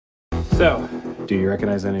So, do you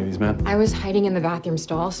recognize any of these men? I was hiding in the bathroom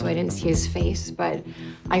stall, so I didn't see his face, but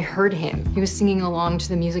I heard him. He was singing along to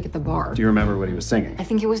the music at the bar. Do you remember what he was singing? I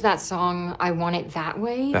think it was that song, I Want It That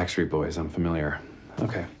Way. Backstreet Boys, I'm familiar.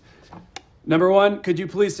 Okay. Number one, could you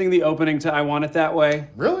please sing the opening to I Want It That Way?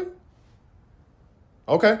 Really?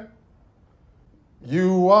 Okay.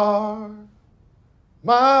 You are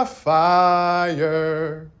my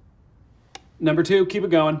fire. Number two, keep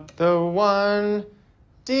it going. The one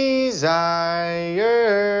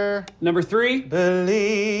desire. Number three.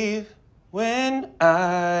 Believe when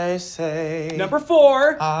I say. Number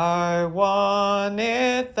four. I want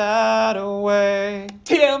it that way.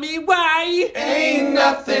 Tell me why. Ain't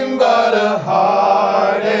nothing but a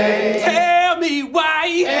heartache. Tell me why.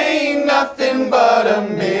 Ain't nothing but a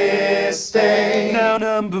mistake. Now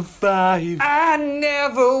number five. I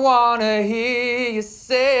never wanna hear you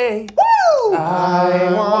say, Woo!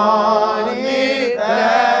 I want it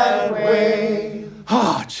that way.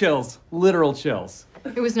 Oh, chills. Literal chills.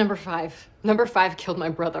 It was number 5. Number 5 killed my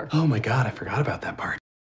brother. Oh my God, I forgot about that part.